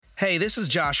Hey, this is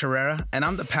Josh Herrera, and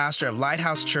I'm the pastor of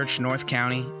Lighthouse Church North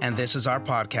County, and this is our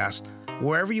podcast.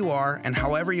 Wherever you are and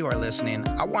however you are listening,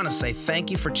 I want to say thank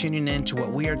you for tuning in to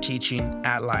what we are teaching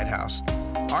at Lighthouse.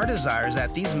 Our desire is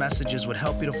that these messages would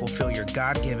help you to fulfill your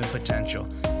God-given potential.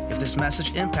 If this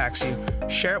message impacts you,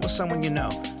 share it with someone you know.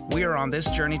 We are on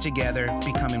this journey together,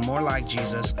 becoming more like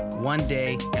Jesus, one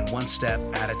day and one step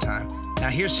at a time. Now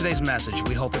here's today's message.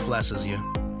 We hope it blesses you.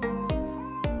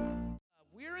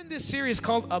 This series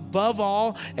called Above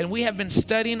All, and we have been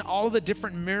studying all of the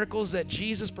different miracles that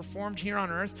Jesus performed here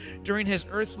on earth during his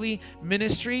earthly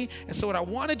ministry. And so what I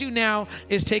want to do now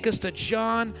is take us to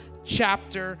John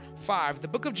chapter 5, the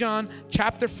book of John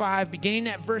chapter 5, beginning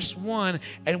at verse 1,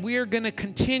 and we are going to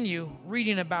continue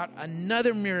reading about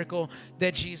another miracle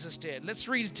that Jesus did. Let's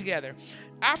read it together.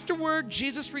 Afterward,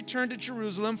 Jesus returned to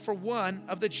Jerusalem for one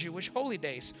of the Jewish holy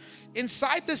days.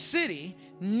 Inside the city,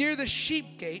 near the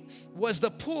sheep gate, was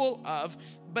the pool of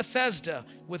Bethesda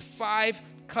with 5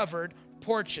 covered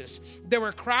porches. There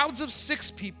were crowds of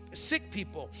sick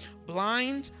people,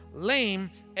 blind, lame,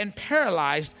 and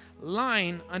paralyzed,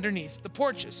 lying underneath the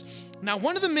porches. Now,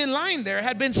 one of the men lying there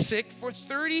had been sick for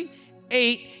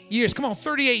 38 years. Come on,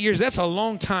 38 years, that's a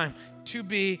long time to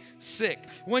be sick.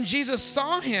 When Jesus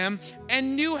saw him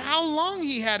and knew how long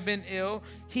he had been ill,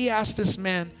 he asked this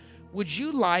man, "Would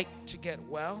you like to get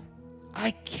well?" "I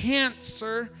can't,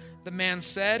 sir," the man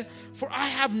said, "for I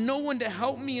have no one to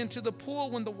help me into the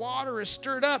pool when the water is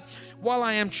stirred up. While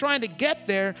I am trying to get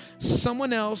there,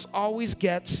 someone else always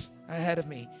gets ahead of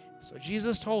me." So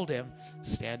Jesus told him,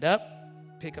 "Stand up,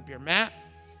 pick up your mat,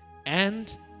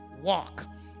 and walk."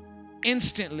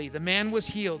 Instantly, the man was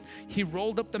healed. He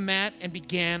rolled up the mat and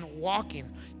began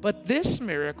walking. But this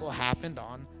miracle happened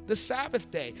on the Sabbath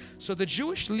day. So the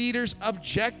Jewish leaders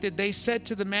objected. They said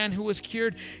to the man who was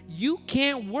cured, "You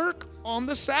can't work on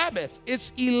the Sabbath.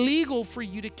 It's illegal for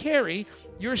you to carry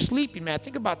your sleeping mat."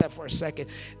 Think about that for a second.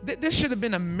 This should have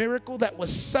been a miracle that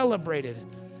was celebrated.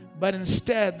 But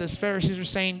instead, the Pharisees are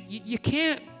saying, you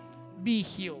can't be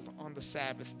healed on the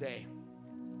Sabbath day.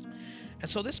 And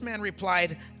so this man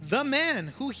replied, "The man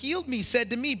who healed me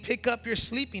said to me, 'Pick up your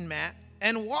sleeping mat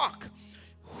and walk.'"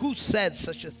 "Who said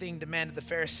such a thing?" demanded the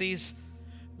Pharisees.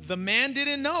 The man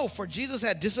didn't know, for Jesus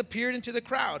had disappeared into the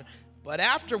crowd. But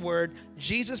afterward,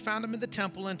 Jesus found him in the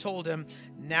temple and told him,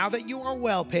 "Now that you are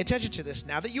well," pay attention to this,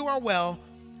 "now that you are well,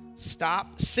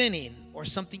 stop sinning, or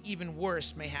something even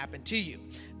worse may happen to you."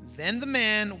 Then the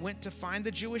man went to find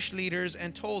the Jewish leaders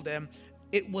and told them,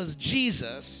 "It was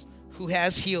Jesus who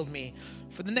has healed me."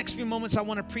 For the next few moments, I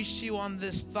want to preach to you on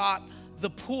this thought: the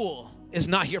pool is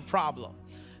not your problem.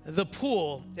 The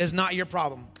pool is not your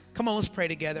problem. Come on, let's pray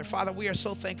together. Father, we are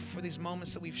so thankful for these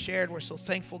moments that we've shared. We're so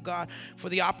thankful, God, for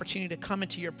the opportunity to come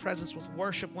into your presence with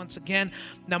worship once again.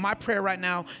 Now, my prayer right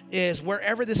now is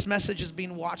wherever this message is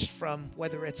being watched from,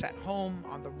 whether it's at home,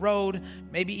 on the road,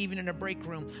 maybe even in a break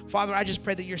room, Father, I just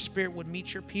pray that your spirit would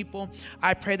meet your people.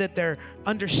 I pray that their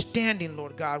understanding,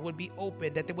 Lord God, would be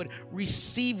open, that they would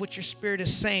receive what your spirit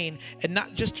is saying, and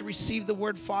not just to receive the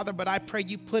word, Father, but I pray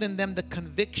you put in them the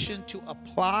conviction to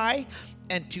apply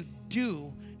and to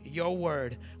do your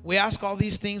word. We ask all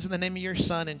these things in the name of your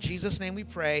Son. In Jesus' name we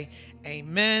pray.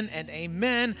 Amen and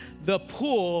amen. The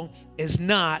pool is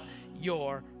not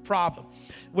your problem.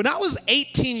 When I was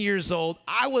 18 years old,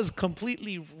 I was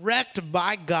completely wrecked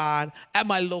by God at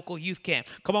my local youth camp.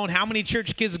 Come on, how many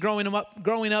church kids growing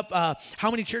up, how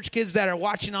many church kids that are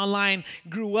watching online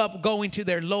grew up going to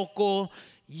their local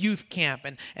youth camp?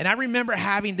 And I remember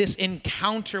having this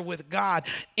encounter with God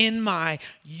in my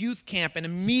youth camp, and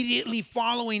immediately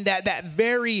following that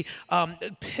very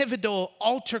pivotal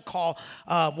altar call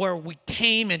where we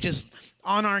came and just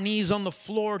on our knees on the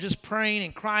floor, just praying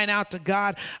and crying out to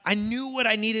God, I knew what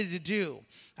I needed to do.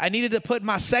 I needed to put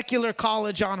my secular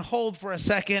college on hold for a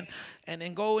second and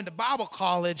then go into Bible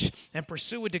college and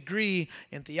pursue a degree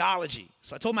in theology.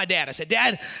 So I told my dad, I said,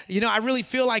 "Dad, I really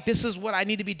feel like this is what I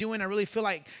need to be doing. I really feel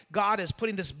like God is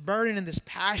putting this burden and this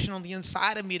passion on the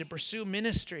inside of me to pursue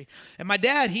ministry." And my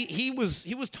dad, he was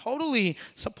totally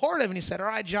supportive. And he said, "All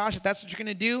right, Josh, if that's what you're going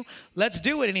to do, let's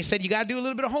do it." And he said, "You got to do a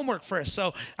little bit of homework first."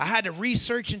 So I had to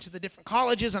research into the different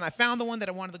colleges, and I found the one that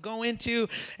I wanted to go into.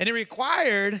 And it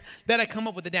required that I come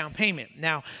up with a down payment.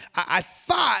 Now, I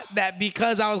thought that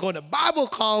because I was going to Bible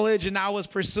college and I was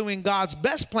pursuing God's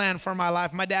best plan for my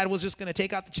life, my dad was just going to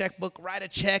take out the checkbook, write a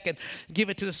check, and give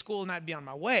it to the school, and I'd be on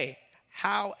my way.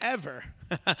 However,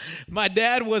 my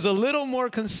dad was a little more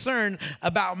concerned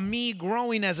about me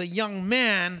growing as a young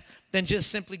man than just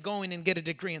simply going and get a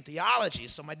degree in theology.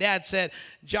 So my dad said,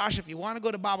 "Josh, if you want to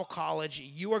go to Bible college,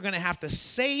 you are going to have to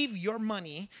save your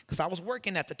money," because I was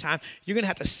working at the time. "You're going to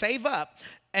have to save up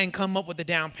and come up with the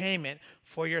down payment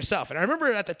for yourself. And I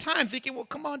remember at the time thinking, well,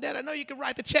 come on, Dad, I know you can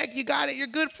write the check. You got it. You're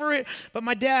good for it. But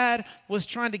my dad was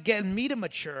trying to get me to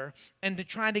mature and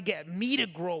trying to get me to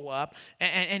grow up.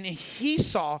 And he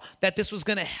saw that this was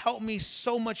going to help me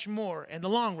so much more in the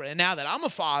long run. And now that I'm a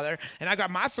father and I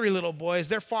got my 3 little boys,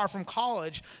 they're far from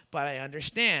college, but I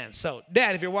understand. So,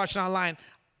 Dad, if you're watching online,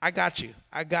 I got you.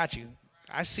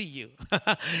 I see you.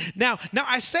 Now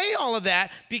I say all of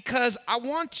that because I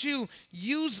want to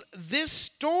use this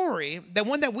story, the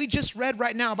one that we just read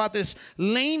right now about this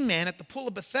lame man at the pool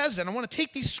of Bethesda. And I want to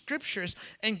take these scriptures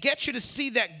and get you to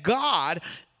see that God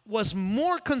was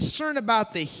more concerned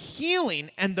about the healing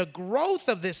and the growth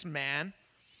of this man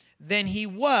than he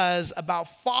was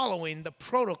about following the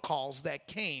protocols that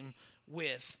came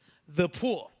with the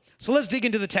pool. So let's dig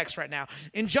into the text right now.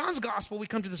 In John's gospel, we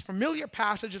come to this familiar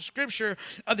passage of scripture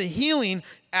of the healing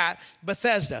at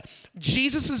Bethesda.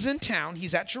 Jesus is in town.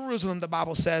 He's at Jerusalem, the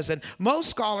Bible says, and most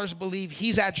scholars believe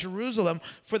he's at Jerusalem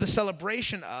for the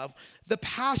celebration of the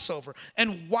Passover.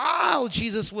 And while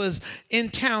Jesus was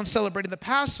in town celebrating the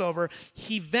Passover,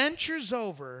 he ventures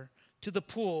over to the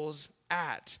pools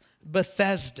at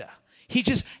Bethesda. He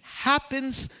just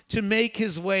happens to make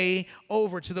his way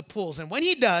over to the pools. And when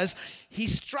he does, he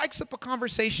strikes up a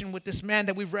conversation with this man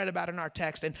that we've read about in our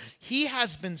text. And he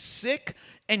has been sick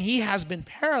and he has been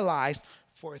paralyzed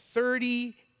for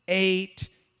 38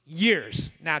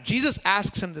 years. Now, Jesus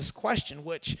asks him this question,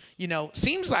 which,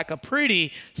 seems like a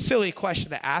pretty silly question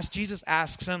to ask. Jesus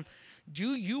asks him,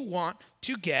 do you want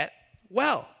to get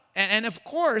well? And of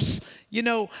course,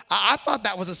 I thought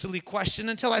that was a silly question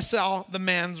until I saw the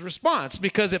man's response.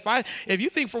 Because if you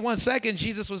think for 1 second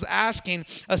Jesus was asking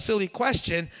a silly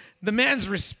question, the man's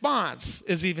response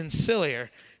is even sillier.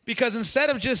 Because instead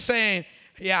of just saying,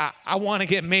 yeah, I want to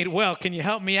get made well, can you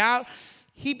help me out?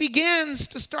 He begins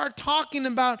to start talking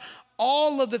about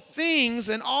all of the things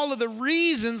and all of the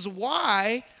reasons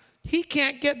why he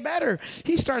can't get better.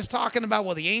 He starts talking about,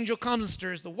 well, the angel comes and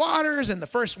stirs the waters, and the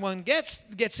first one gets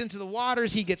into the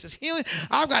waters. He gets his healing.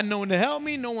 I've got no one to help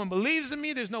me. No one believes in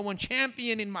me. There's no one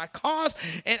championing my cause,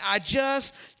 and I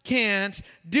just can't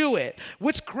do it.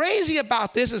 What's crazy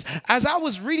about this is, as I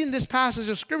was reading this passage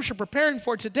of scripture, preparing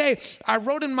for today, I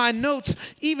wrote in my notes,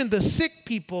 even the sick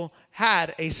people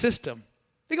had a system.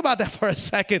 Think about that for a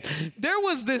second. There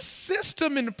was this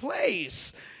system in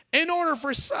place in order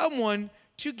for someone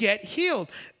to get healed.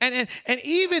 And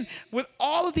even with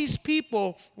all of these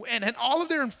people and all of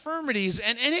their infirmities,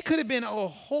 and it could have been a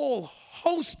whole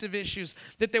host of issues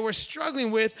that they were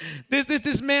struggling with,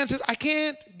 this man says, I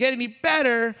can't get any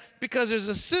better because there's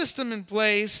a system in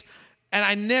place and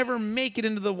I never make it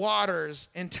into the waters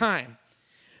in time.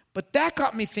 But that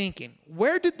got me thinking,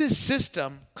 where did this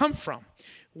system come from?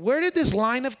 Where did this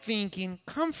line of thinking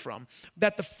come from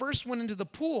that the first one into the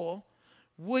pool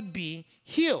would be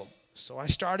healed? So I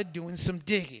started doing some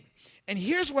digging. And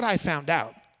here's what I found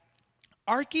out.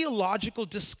 Archaeological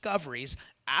discoveries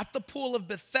at the pool of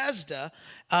Bethesda,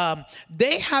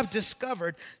 they have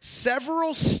discovered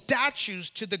several statues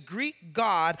to the Greek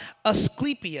god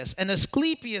Asclepius. And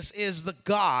Asclepius is the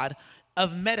god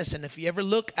of medicine. If you ever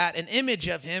look at an image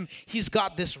of him, he's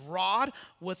got this rod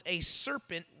with a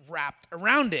serpent wrapped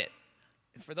around it.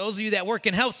 And for those of you that work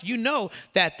in health, you know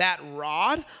that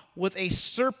rod with a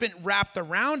serpent wrapped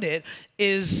around it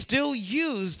is still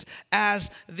used as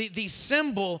the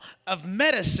symbol of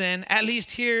medicine, at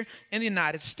least here in the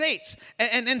United States.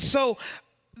 And so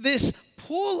this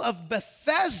pool of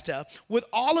Bethesda with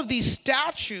all of these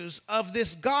statues of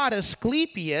this god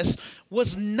Asclepius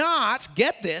was not,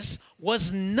 get this,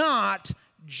 was not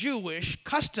Jewish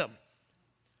custom.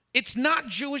 It's not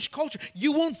Jewish culture.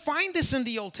 You won't find this in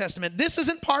the Old Testament. This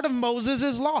isn't part of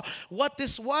Moses' law. What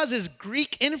this was is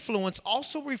Greek influence,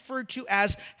 also referred to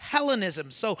as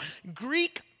Hellenism. So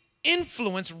Greek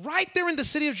influence right there in the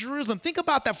city of Jerusalem. Think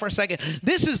about that for a second.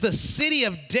 This is the city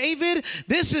of David.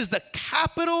 This is the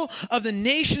capital of the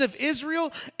nation of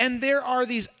Israel. And there are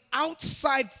these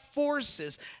outside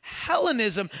forces,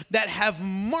 Hellenism, that have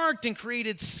marked and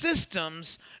created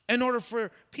systems in order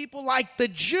for people like the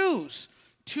Jews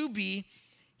to be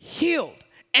healed.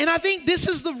 And I think this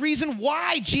is the reason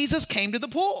why Jesus came to the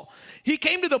pool. He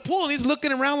came to the pool and he's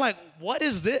looking around like, what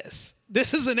is this?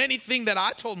 This isn't anything that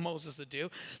I told Moses to do.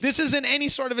 This isn't any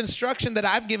sort of instruction that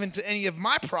I've given to any of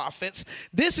my prophets.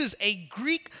 This is a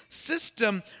Greek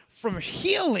system from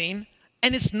healing,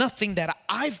 and it's nothing that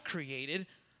I've created.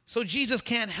 So Jesus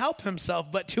can't help himself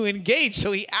but to engage.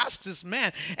 So he asks this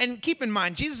man. And keep in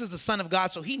mind, Jesus is the Son of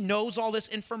God, so he knows all this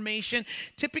information.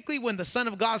 Typically, when the Son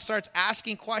of God starts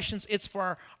asking questions, it's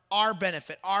for our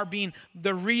benefit, our being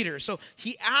the reader. So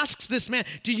he asks this man,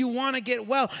 do you want to get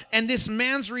well? And this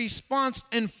man's response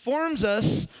informs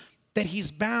us that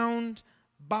he's bound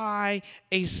by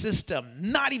a system,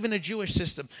 not even a Jewish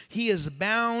system. He is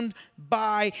bound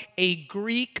by a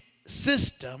Greek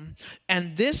system,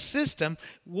 and this system,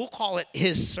 we'll call it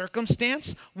his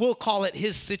circumstance, we'll call it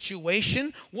his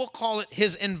situation, we'll call it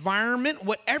his environment,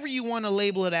 whatever you want to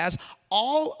label it as.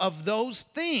 All of those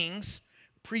things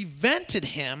prevented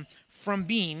him from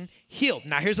being healed.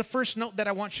 Now, here's a first note that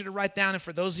I want you to write down, and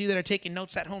for those of you that are taking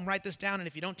notes at home, write this down, and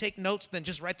if you don't take notes, then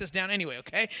just write this down anyway,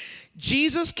 okay?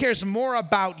 Jesus cares more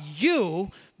about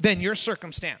you than your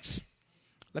circumstance.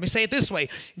 Let me say it this way.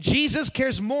 Jesus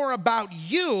cares more about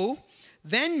you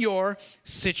than your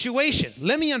situation.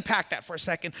 Let me unpack that for a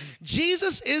second.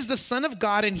 Jesus is the Son of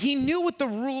God, and he knew what the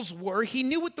rules were. He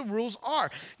knew what the rules are.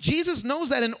 Jesus knows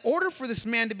that in order for this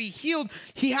man to be healed,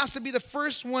 he has to be the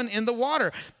first one in the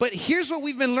water. But here's what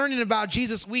we've been learning about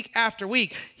Jesus week after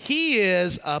week. He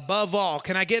is above all.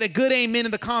 Can I get a good amen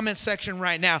in the comments section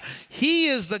right now? He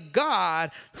is the God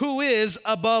who is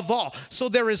above all. So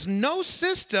there is no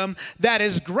system that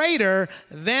is greater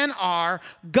than our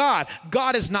God.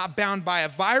 God is not bound by a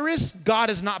virus. God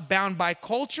is not bound by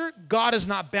culture. God is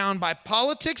not bound by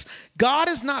politics. God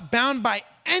is not bound by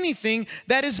anything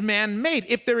that is man-made.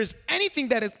 If there is anything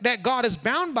that God is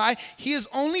bound by, he is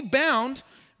only bound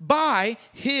by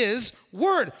his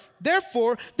word.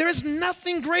 Therefore, there is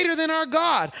nothing greater than our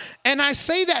God. And I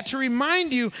say that to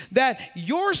remind you that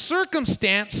your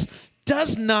circumstance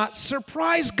does not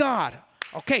surprise God.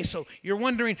 Okay, so you're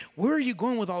wondering, where are you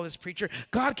going with all this, preacher?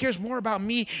 God cares more about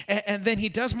me and than he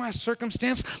does my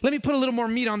circumstance. Let me put a little more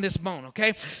meat on this bone,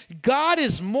 okay? God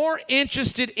is more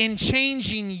interested in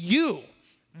changing you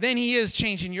than he is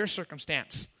changing your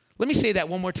circumstance. Let me say that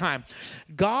one more time.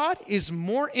 God is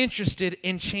more interested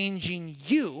in changing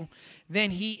you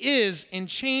than he is in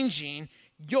changing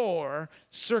your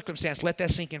circumstance. Let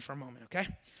that sink in for a moment, okay?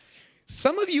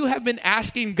 Some of you have been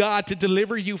asking God to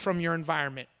deliver you from your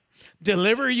environment.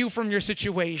 Deliver you from your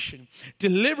situation.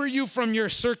 Deliver you from your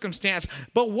circumstance.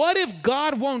 But what if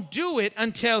God won't do it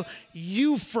until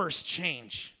you first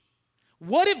change?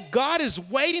 What if God is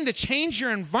waiting to change your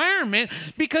environment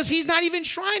because he's not even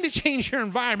trying to change your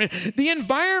environment? The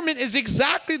environment is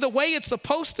exactly the way it's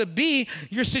supposed to be.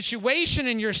 Your situation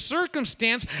and your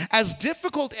circumstance, as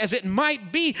difficult as it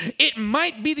might be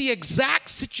the exact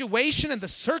situation and the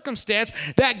circumstance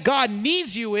that God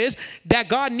needs you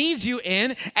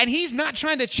in, and he's not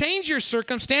trying to change your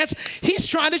circumstance. He's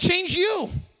trying to change you.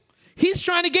 He's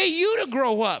trying to get you to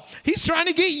grow up. He's trying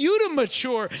to get you to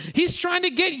mature. He's trying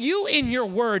to get you in your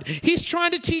word. He's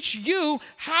trying to teach you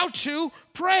how to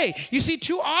pray. You see,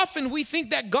 too often we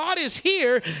think that God is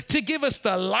here to give us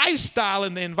the lifestyle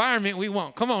and the environment we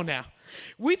want. Come on now.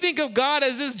 We think of God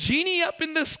as this genie up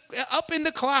in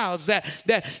the clouds,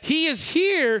 that he is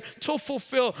here to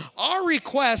fulfill our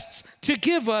requests to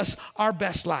give us our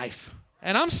best life.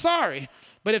 And I'm sorry,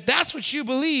 but if that's what you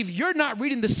believe, you're not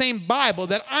reading the same Bible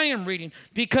that I am reading,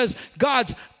 because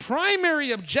God's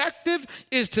primary objective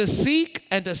is to seek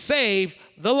and to save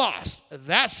the lost.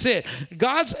 That's it.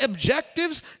 God's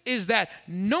objectives is that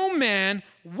no man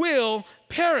will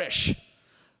perish.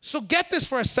 So get this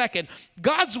for a second.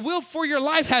 God's will for your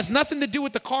life has nothing to do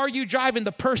with the car you drive and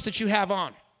the purse that you have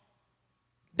on.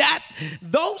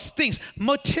 Those things,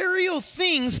 material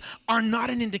things, are not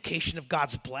an indication of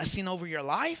God's blessing over your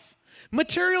life.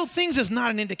 Material things is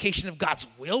not an indication of God's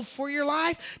will for your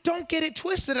life. Don't get it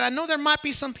twisted. And I know there might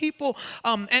be some people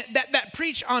that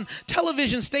preach on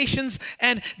television stations,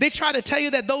 and they try to tell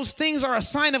you that those things are a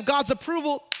sign of God's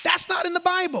approval. That's not in the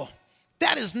Bible.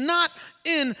 That is not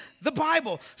in the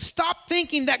Bible. Stop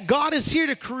thinking that God is here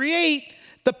to create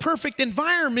the perfect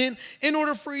environment in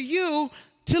order for you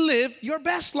to live your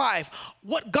best life.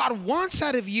 What God wants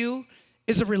out of you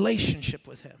is a relationship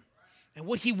with him. And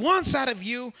what he wants out of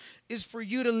you is for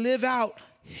you to live out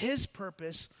his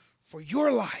purpose for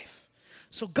your life.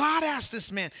 So God asked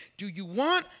this man, do you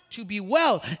want to be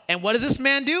well? And what does this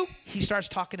man do? He starts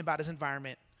talking about his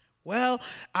environment. Well,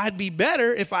 I'd be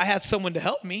better if I had someone to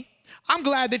help me. I'm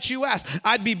glad that you asked.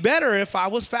 I'd be better if I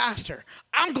was faster.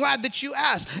 I'm glad that you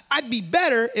asked. I'd be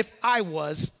better if I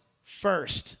was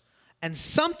first. And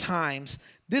sometimes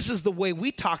this is the way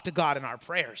we talk to God in our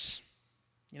prayers.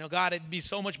 You know, God, it'd be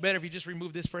so much better if you just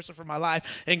removed this person from my life.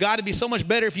 And God, it'd be so much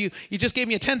better if you just gave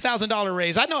me a $10,000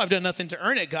 raise. I know I've done nothing to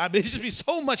earn it, God, but it'd just be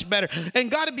so much better.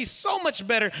 And God, it'd be so much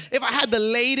better if I had the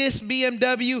latest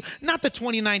BMW, not the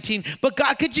 2019, but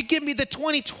God, could you give me the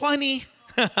 2020?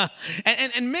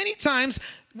 and many times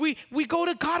we go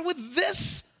to God with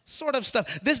this sort of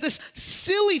stuff. There's this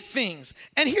silly things.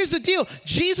 And here's the deal.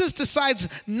 Jesus decides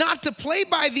not to play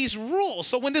by these rules.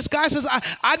 So when this guy says,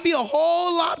 I'd be a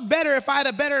whole lot better if I had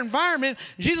a better environment,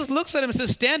 Jesus looks at him and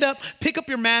says, stand up, pick up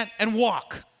your mat, and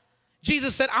walk.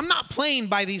 Jesus said, I'm not playing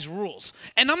by these rules,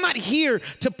 and I'm not here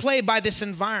to play by this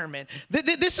environment.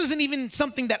 This isn't even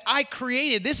something that I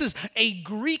created. This is a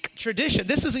Greek tradition.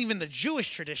 This isn't even a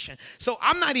Jewish tradition. So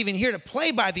I'm not even here to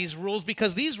play by these rules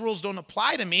because these rules don't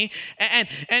apply to me.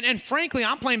 And frankly,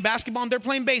 I'm playing basketball and they're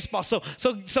playing baseball.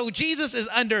 So Jesus is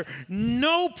under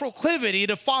no proclivity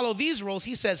to follow these rules.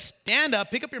 He says, stand up,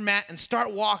 pick up your mat, and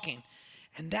start walking.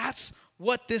 And that's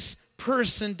what this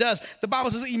person does. The Bible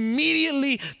says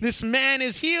immediately this man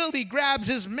is healed. He grabs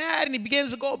his mat and he begins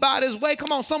to go about his way.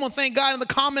 Come on, someone thank God in the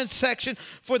comments section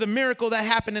for the miracle that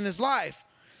happened in his life.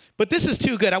 But this is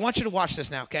too good. I want you to watch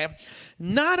this now, okay?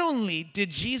 Not only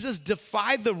did Jesus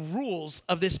defy the rules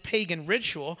of this pagan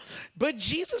ritual, but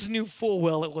Jesus knew full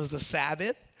well it was the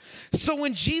Sabbath. So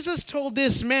when Jesus told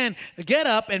this man, get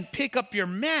up and pick up your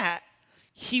mat,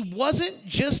 he wasn't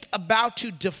just about to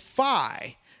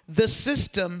defy the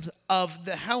system of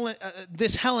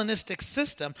this Hellenistic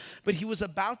system, but he was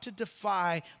about to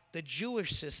defy the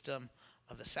Jewish system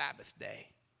of the Sabbath day.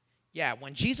 Yeah,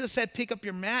 when Jesus said, pick up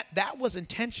your mat, that was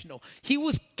intentional. He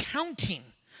was counting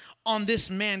on this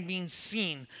man being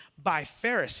seen by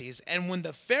Pharisees. And when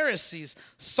the Pharisees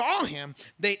saw him,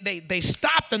 they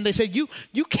stopped him. They said, you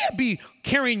can't be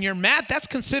carrying your mat. That's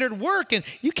considered work. And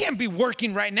you can't be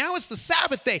working right now. It's the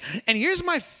Sabbath day. And here's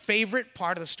my favorite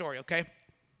part of the story, okay?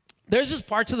 There's just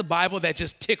parts of the Bible that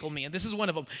just tickle me, and this is one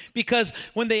of them. Because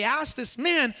when they asked this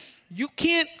man, you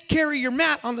can't carry your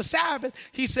mat on the Sabbath,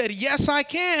 he said, yes, I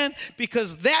can,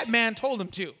 because that man told him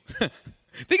to.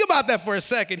 Think about that for a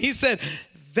second. He said,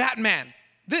 that man.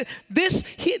 This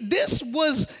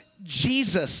was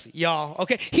Jesus, y'all,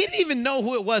 okay? He didn't even know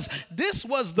who it was. This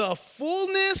was the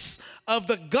fullness of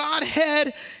the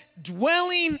Godhead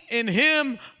dwelling in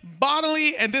him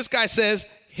bodily, and this guy says,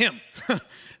 him.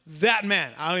 That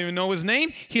man, I don't even know his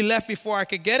name. He left before I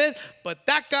could get it. But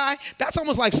that guy, that's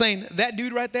almost like saying that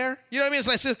dude right there. You know what I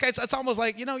mean? It's almost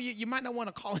like, you might not want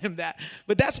to call him that.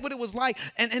 But that's what it was like.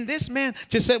 And this man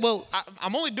just said, well,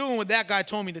 I'm only doing what that guy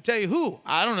told me to tell you. Who?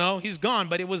 I don't know. He's gone.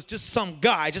 But it was just some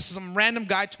random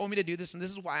guy told me to do this. And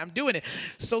this is why I'm doing it.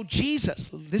 So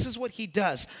Jesus, this is what he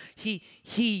does.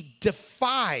 He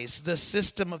defies the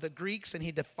system of the Greeks and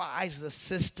he defies the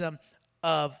system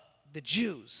of the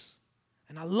Jews.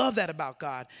 And I love that about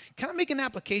God. Can I make an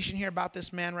application here about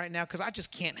this man right now? Because I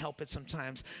just can't help it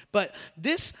sometimes. But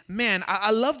this man,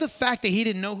 I love the fact that he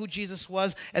didn't know who Jesus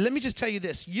was. And let me just tell you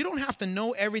this. You don't have to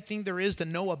know everything there is to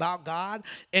know about God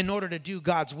in order to do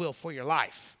God's will for your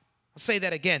life. I'll say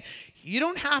that again. You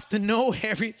don't have to know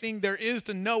everything there is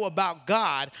to know about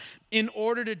God in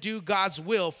order to do God's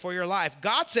will for your life.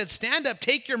 God said, stand up,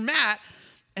 take your mat.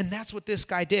 And that's what this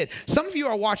guy did. Some of you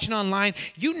are watching online.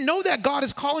 You know that God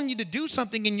is calling you to do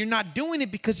something and you're not doing it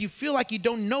because you feel like you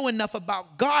don't know enough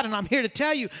about God. And I'm here to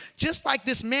tell you, just like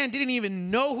this man didn't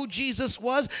even know who Jesus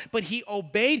was, but he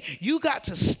obeyed, you got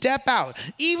to step out.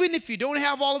 Even if you don't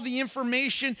have all of the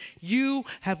information, you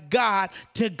have got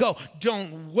to go.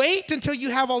 Don't wait until you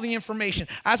have all the information.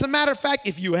 As a matter of fact,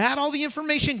 if you had all the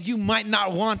information, you might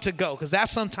not want to go because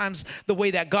that's sometimes the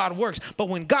way that God works. But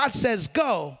when God says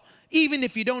go, even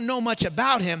if you don't know much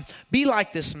about him, be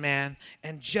like this man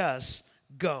and just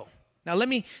go. Now, let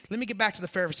me get back to the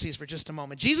Pharisees for just a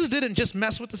moment. Jesus didn't just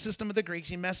mess with the system of the Greeks.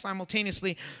 He messed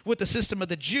simultaneously with the system of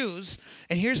the Jews.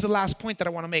 And here's the last point that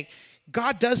I want to make.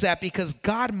 God does that because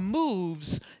God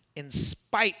moves in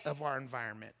spite of our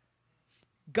environment.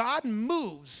 God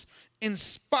moves in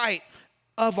spite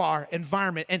of our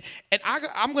environment. And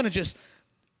I'm going to just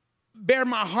bare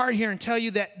my heart here and tell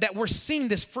you that we're seeing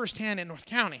this firsthand in North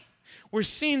County. We're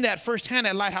seeing that firsthand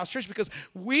at Lighthouse Church because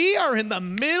we are in the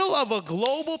middle of a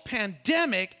global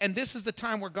pandemic, and this is the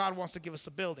time where God wants to give us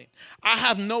a building. I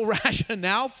have no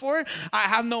rationale for it. I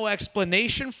have no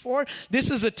explanation for it. This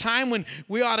is a time when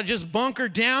we ought to just bunker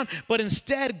down, but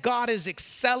instead God is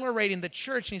accelerating the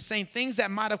church, and he's saying things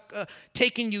that might have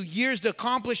taken you years to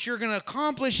accomplish, you're going to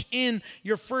accomplish in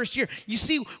your first year. You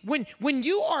see, when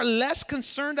you are less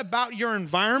concerned about your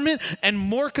environment and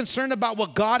more concerned about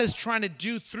what God is trying to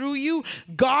do through you,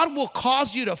 God will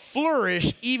cause you to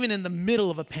flourish even in the middle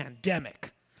of a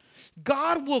pandemic.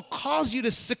 God will cause you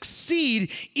to succeed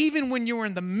even when you're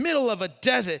in the middle of a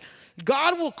desert.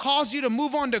 God will cause you to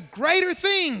move on to greater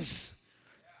things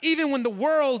even when the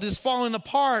world is falling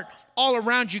apart all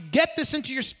around you. Get this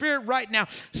into your spirit right now.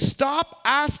 Stop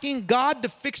asking God to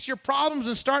fix your problems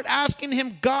and start asking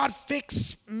him, God,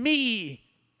 fix me.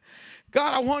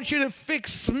 God, I want you to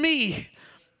fix me.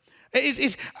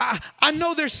 I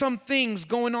know there's some things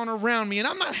going on around me, and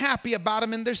I'm not happy about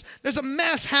them, and there's a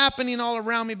mess happening all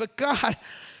around me, but God,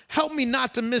 help me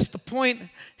not to miss the point.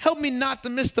 Help me not to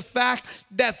miss the fact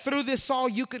that through this all,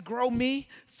 you could grow me.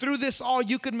 Through this all,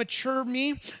 you could mature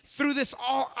me. Through this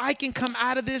all, I can come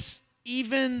out of this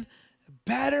even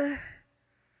better.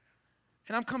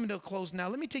 And I'm coming to a close now.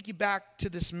 Let me take you back to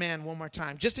this man one more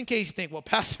time, just in case you think, well,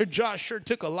 Pastor Josh sure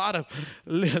took a lot of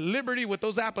liberty with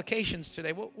those applications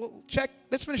today. We'll check.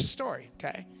 Let's finish the story,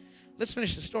 okay? Let's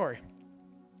finish the story.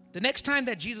 The next time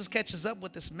that Jesus catches up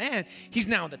with this man, he's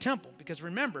now in the temple. Because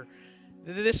remember,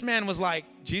 this man was like,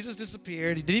 Jesus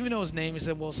disappeared. He didn't even know his name. He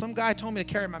said, well, some guy told me to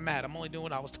carry my mat. I'm only doing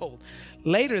what I was told.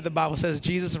 Later, the Bible says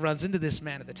Jesus runs into this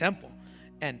man at the temple.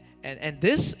 And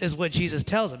this is what Jesus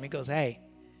tells him. He goes, hey,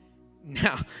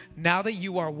 now that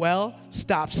you are well,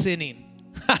 stop sinning.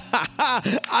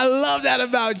 I love that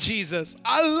about Jesus.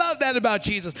 I love that about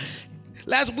Jesus.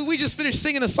 Last week, we just finished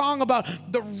singing a song about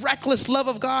the reckless love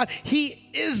of God. He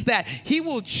is that. He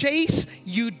will chase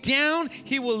you down.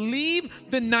 He will leave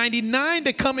the 99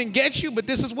 to come and get you. But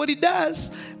this is what he does.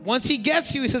 Once he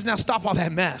gets you, he says, now stop all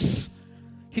that mess.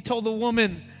 He told the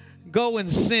woman, go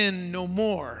and sin no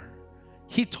more.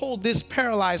 He told this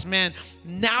paralyzed man,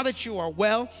 now that you are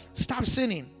well, stop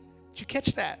sinning. Did you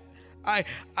catch that? I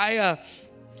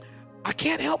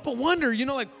can't help but wonder,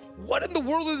 what in the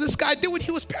world did this guy do when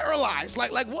he was paralyzed?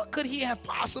 Like what could he have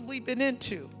possibly been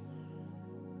into?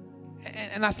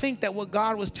 And I think that what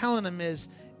God was telling him is,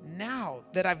 now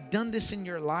that I've done this in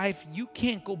your life, you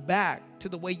can't go back to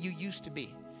the way you used to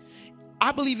be.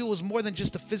 I believe it was more than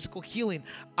just a physical healing.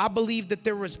 I believe that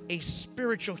there was a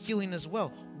spiritual healing as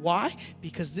well. Why?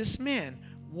 Because this man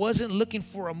wasn't looking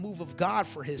for a move of God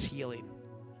for his healing.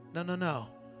 No.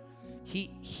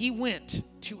 He went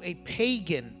to a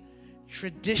pagan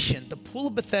tradition, the Pool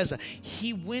of Bethesda.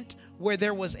 He went where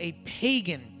there was a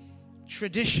pagan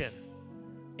tradition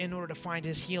in order to find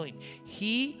his healing.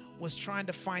 He was trying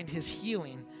to find his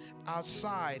healing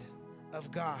outside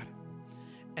of God.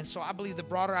 And so I believe the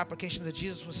broader application that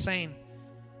Jesus was saying,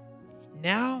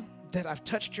 now that I've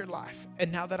touched your life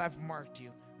and now that I've marked you,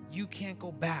 you can't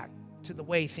go back to the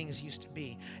way things used to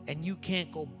be. And you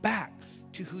can't go back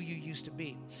to who you used to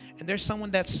be. And there's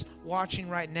someone that's watching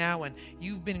right now, and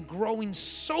you've been growing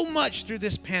so much through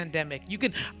this pandemic. You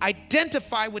can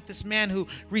identify with this man who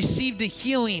received a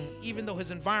healing even though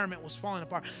his environment was falling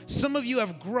apart. Some of you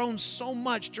have grown so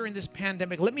much during this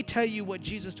pandemic. Let me tell you what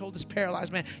Jesus told this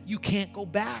paralyzed man. You can't go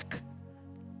back.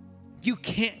 You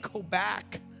can't go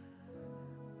back.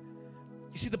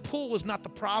 You see, the pool was not the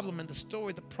problem in the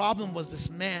story. The problem was this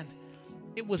man.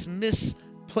 It was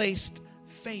misplaced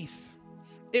faith.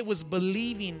 It was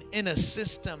believing in a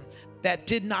system that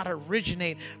did not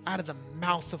originate out of the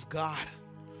mouth of God.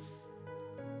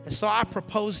 And so I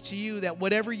propose to you that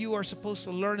whatever you are supposed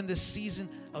to learn in this season,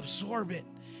 absorb it.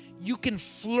 You can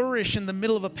flourish in the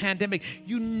middle of a pandemic.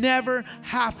 You never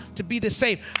have to be the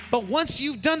same. But once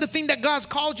you've done the thing that God's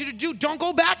called you to do, don't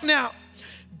go back now.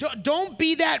 Don't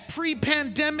be that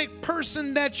pre-pandemic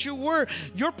person that you were.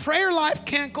 Your prayer life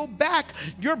can't go back.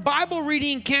 Your Bible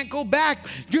reading can't go back.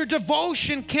 Your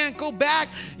devotion can't go back.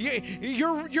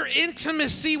 Your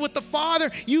intimacy with the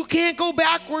Father, you can't go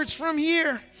backwards from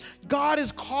here. God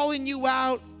is calling you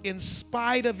out in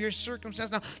spite of your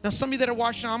circumstance. Now, some of you that are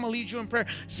watching, I'm going to lead you in prayer.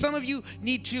 Some of you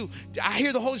need to, I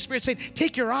hear the Holy Spirit saying,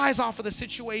 take your eyes off of the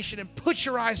situation and put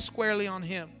your eyes squarely on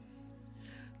Him.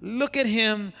 Look at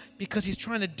Him because He's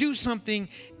trying to do something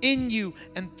in you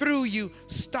and through you.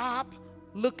 Stop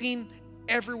looking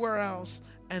everywhere else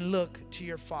and look to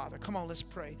your Father. Come on, let's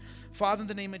pray. Father, in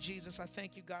the name of Jesus, I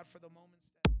thank you, God, for the moments.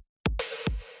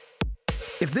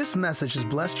 If this message has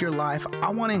blessed your life,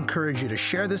 I want to encourage you to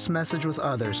share this message with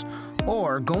others,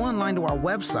 or go online to our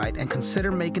website and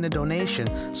consider making a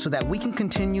donation so that we can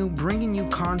continue bringing you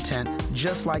content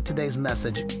just like today's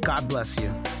message. God bless you.